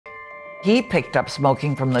He picked up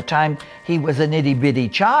smoking from the time he was an itty-bitty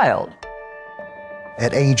child.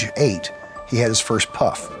 At age 8, he had his first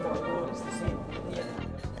puff.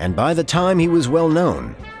 And by the time he was well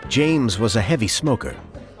known, James was a heavy smoker.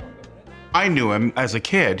 I knew him as a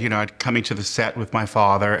kid, you know, coming to the set with my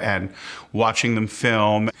father and watching them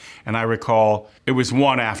film. And I recall it was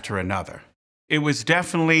one after another. It was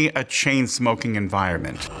definitely a chain-smoking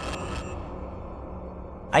environment.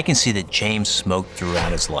 I can see that James smoked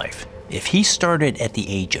throughout his life. If he started at the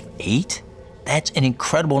age of 8, that's an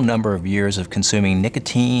incredible number of years of consuming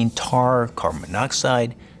nicotine, tar, carbon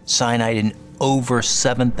monoxide, cyanide, and over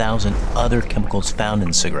 7,000 other chemicals found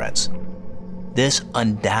in cigarettes. This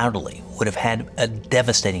undoubtedly would have had a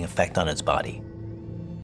devastating effect on his body.